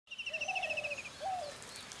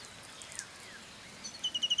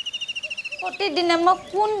প্ৰতিদিনে মই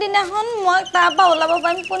কোন দিনাখন মই তাৰ পৰা ওলাব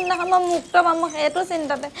পাৰিম কোন দিনাখন মই মুক্ত পাম মই সেইটো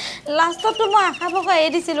চিন্তাতে লাষ্টতো মই আশা ভৰসা এৰি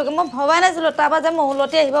দিছিলোঁ মই ভবাই নাছিলোঁ তাৰ পৰা যে মই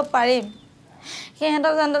উলটি আহিব পাৰিম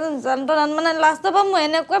সিহঁতৰ যন্ত্ৰণাত মানে লাষ্টৰ পৰা মোৰ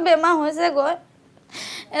এনেকুৱা বেমাৰ হৈছে গৈ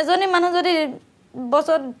এজনী মানুহ যদি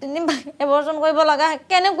বছৰ 3 এবছৰ কৰিব লগা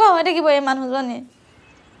কেনেকুৱা হৈ থাকিব এই মানুহজনী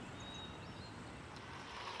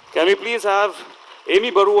Can we please have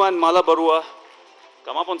AIMEE BARUAH and Mala BARUAH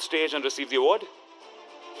come up on stage and receive the award?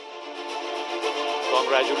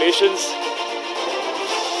 Congratulations.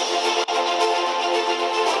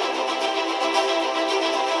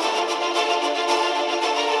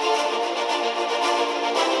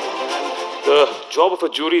 The job of a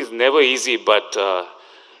jury is never easy, but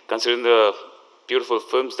considering the beautiful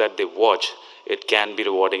films that they watch, it can be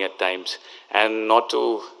rewarding at times. And not to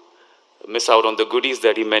miss out on the goodies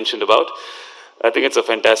that he mentioned about, I think it's a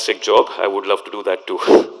fantastic job. I would love to do that too.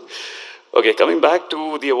 Okay, coming back to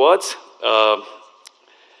the awards.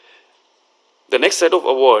 The next set of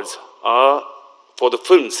awards are for the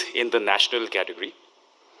films in the national category.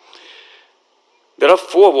 There are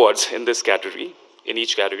 4 awards in this category, in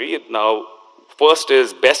each category. Now, first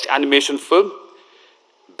is Best Animation Film,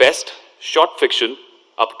 Best Short Fiction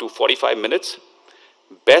up to 45 minutes,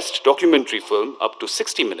 Best Documentary Film up to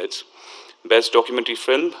 60 minutes, Best Documentary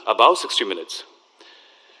Film above 60 minutes.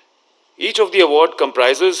 Each of the award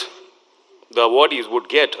comprises, the awardees would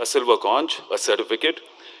get a silver conch, a certificate,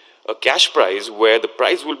 a cash prize where the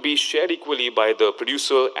prize will be shared equally by the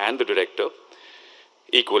producer and the director.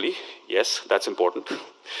 Equally, yes, that's important.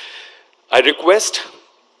 I request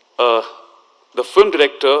the film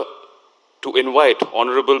director to invite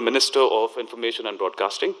Honorable Minister of Information and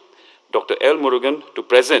Broadcasting, Dr. L. Murugan, to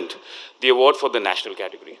present the award for the national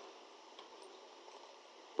category.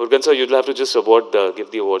 Murugan sir, you'll have to just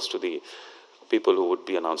give the awards to the people who would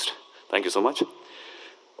be announced. Thank you so much.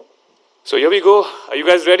 So here we go. Are you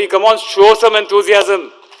guys ready? Come on, show some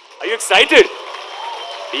enthusiasm. Are you excited?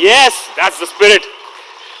 Yes, that's the spirit.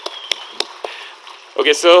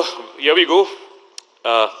 Okay, so here we go.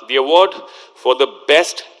 The award for the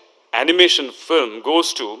best animation film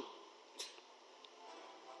goes to...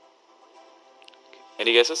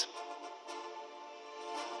 Any guesses?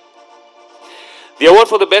 The award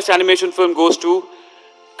for the best animation film goes to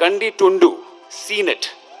Kandi Tundu, Seen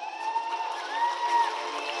It.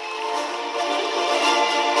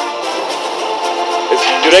 It's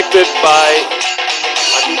directed by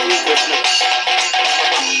Aditi Krishna.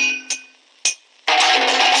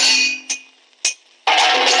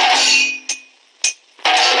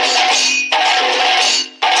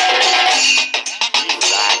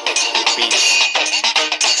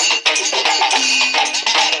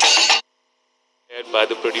 By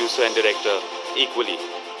the producer and director equally.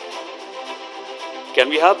 Can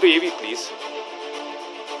we have the AV, please?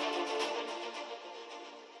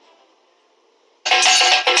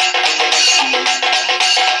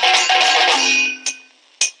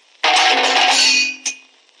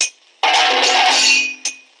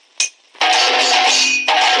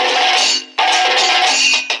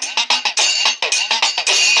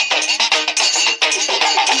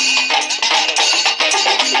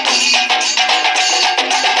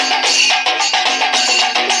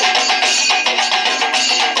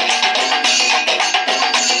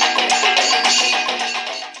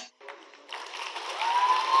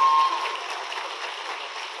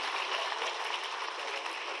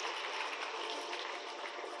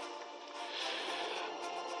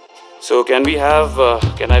 So can we have,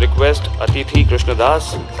 can I request Atithi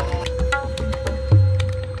Krishnadas?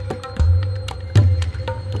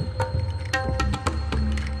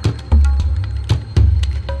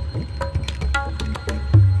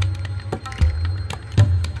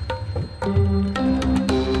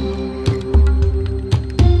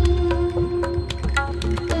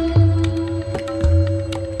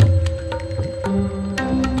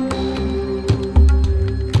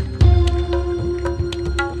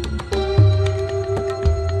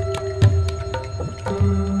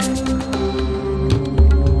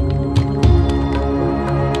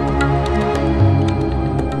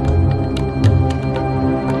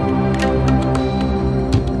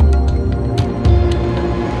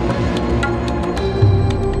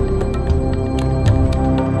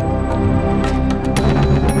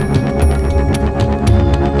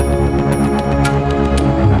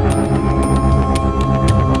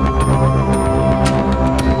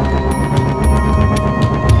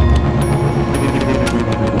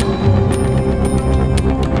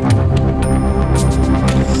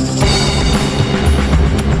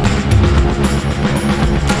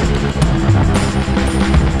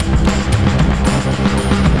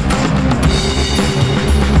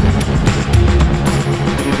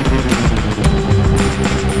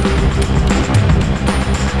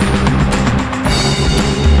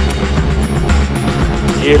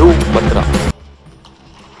 Batra.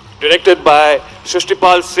 Directed by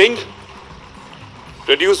Shristipal Singh.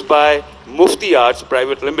 Produced by Mufti Arts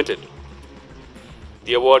Private Limited.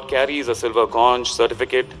 The award carries a silver conch,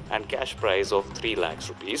 certificate and cash prize of 3 lakhs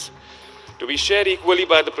rupees to be shared equally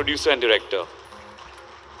by the producer and director.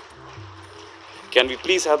 Can we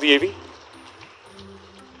please have the AV?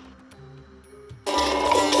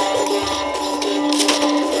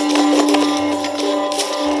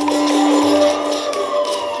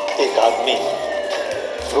 एक आदमी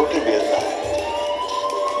रोटी बेलता है,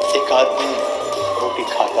 एक आदमी रोटी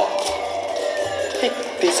खाता है, एक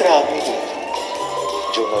तीसरा आदमी भी है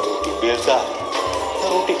जो न रोटी बेलता है न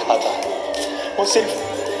रोटी खाता है, वो सिर्फ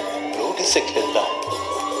रोटी से खेलता है।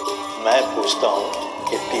 मैं पूछता हूं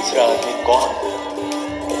कि तीसरा आदमी कौन है?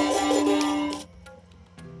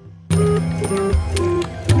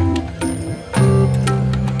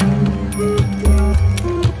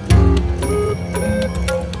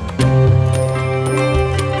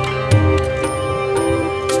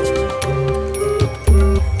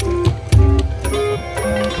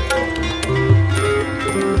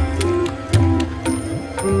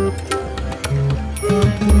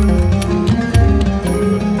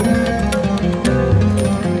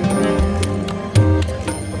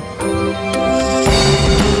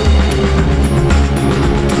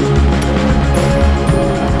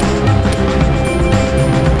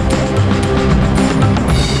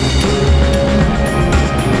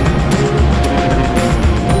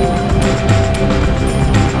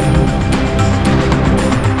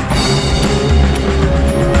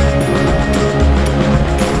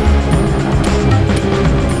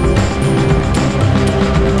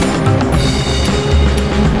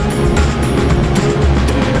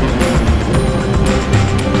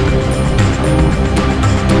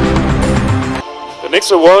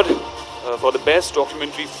 Next award for the best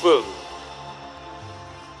documentary film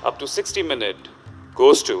up to 60 minutes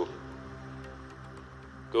goes to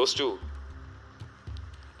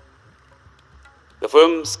the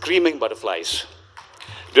film Screaming Butterflies,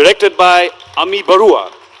 directed by AIMEE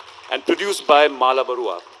BARUAH and produced by Mala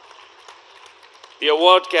BARUAH. The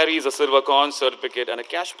award carries a silver conch, certificate and a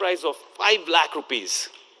cash prize of 5 lakh rupees,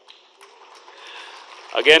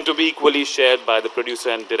 again to be equally shared by the producer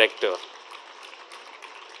and director.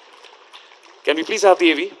 Can we please have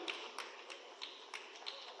the AV?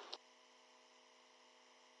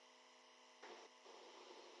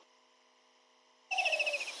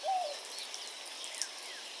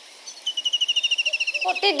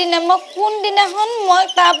 প্ৰতিদিনে মই কোনদিনাখন মই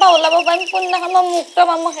তাৰ পৰা ওলাব পাৰিম, কোনদিনাখন মই মুক্ত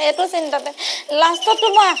পাম, মই সেইটো চিন্তাতে লাষ্টতো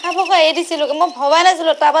মই আশা ভৰসা এৰি দিছিলোঁ। মই ভবাই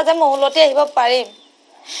নাছিলোঁ তাৰ পৰা যে মই উলটি আহিব পাৰিম।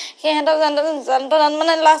 সিহঁতক জান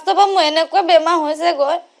মানে লাষ্টৰ পৰা মোৰ এনেকুৱা বেমাৰ হৈছে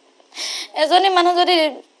গৈ, এজনী মানুহ যদি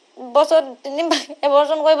বছৰ 3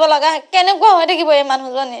 এবছৰ কৰিব লগা কেনেকুৱা হৈ থাকিব এই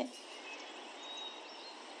মানুহজনী।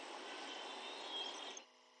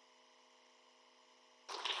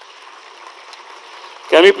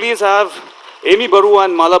 Can we please have AIMEE BARUAH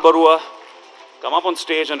and Mala BARUAH come up on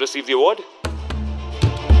stage and receive the award?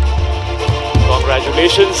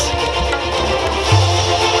 Congratulations.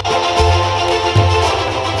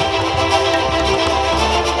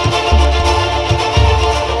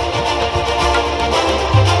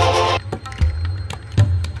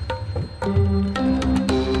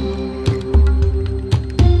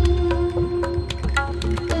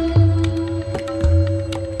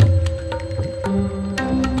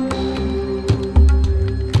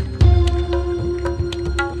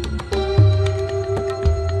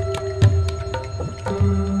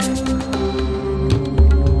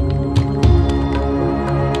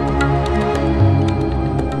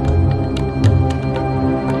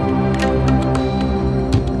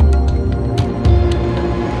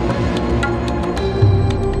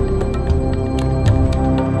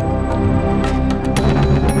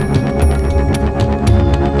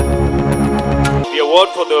 Award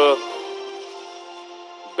for the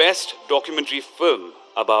best documentary film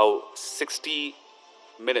about 60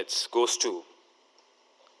 minutes goes to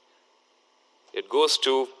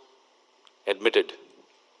Admitted.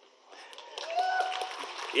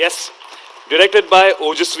 Yes, directed by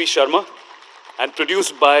Ojasvi Sharma and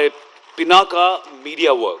produced by Pinaka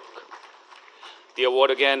Media Work. The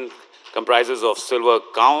award again comprises of silver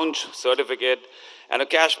conch, certificate and a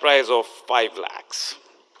cash prize of 5 lakhs.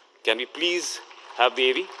 Can we please have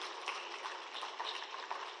the AV?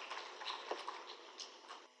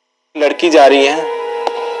 लड़की जा रही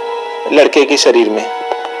है लड़के के शरीर में,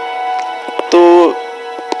 तो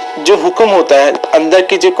जो हुक्म होता है अंदर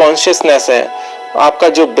की जो कॉन्शियसनेस है, आपका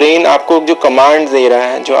जो ब्रेन आपको जो कमांड दे रहा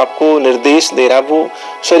है, जो आपको निर्देश दे रहा है, वो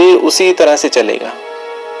शरीर उसी तरह से चलेगा।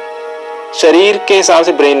 शरीर के हिसाब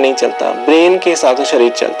से ब्रेन नहीं चलता, ब्रेन के हिसाब से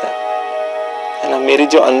शरीर चलता है ना। मेरी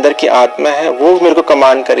जो अंदर की आत्मा है वो मेरे को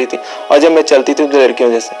कमांड कर रही थी, और जब मैं चलती थी तो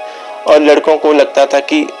लड़कियों जैसे, और लड़कों को लगता था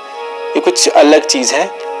कि ये कुछ अलग चीज है।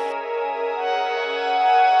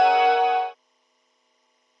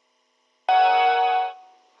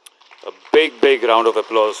 A big round of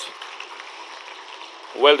applause.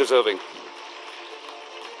 Well deserving.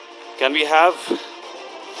 Can we have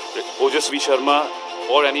Ojasvi Sharma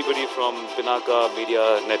or anybody from Pinaka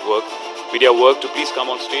Media Work to please come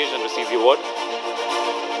on stage and receive the award?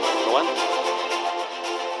 No one?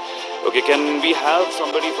 Okay, can we have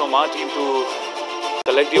somebody from our team to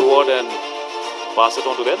collect the award and pass it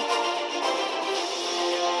on to them?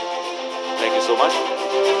 Thank you so much.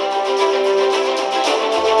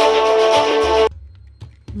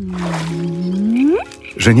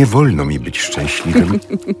 Że nie wolno mi być szczęśliwym,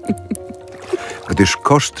 gdyż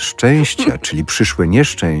koszt szczęścia, czyli przyszłe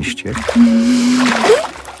nieszczęście,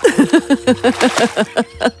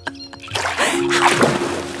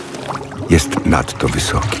 jest nadto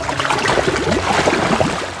wysoki.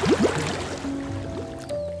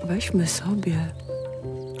 Weźmy sobie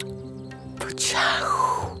po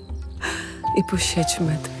ciachu i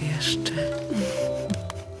posiedźmy tu jeszcze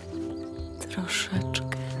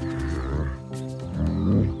troszeczkę.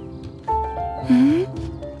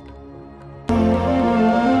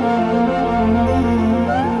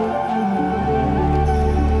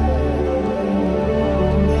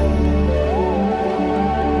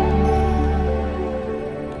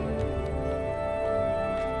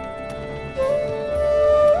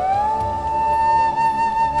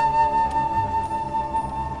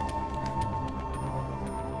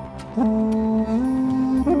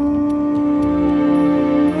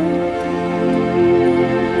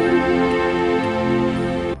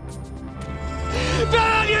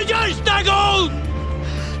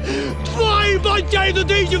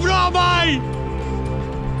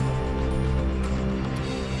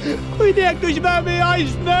 Pojď, jak to máme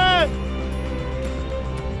jasné!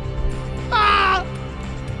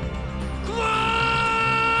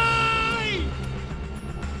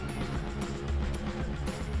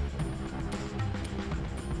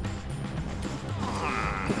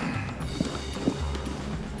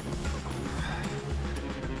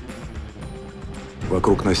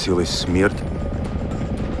 Вокруг носилась смерть,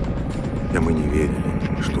 а мы не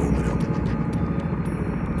верили, что умрем.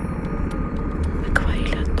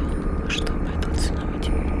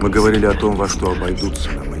 Мы говорили о том, во что обойдутся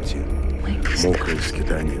нам эти мокрые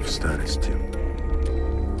скитания в старости.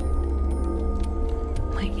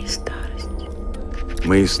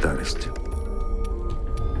 Мы и старость.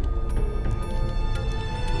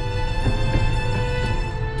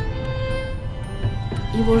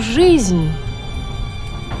 Его жизнь,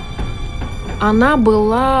 она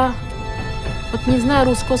была, вот не знаю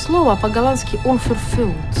русского слова, а по-голландски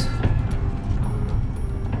unverfüllt.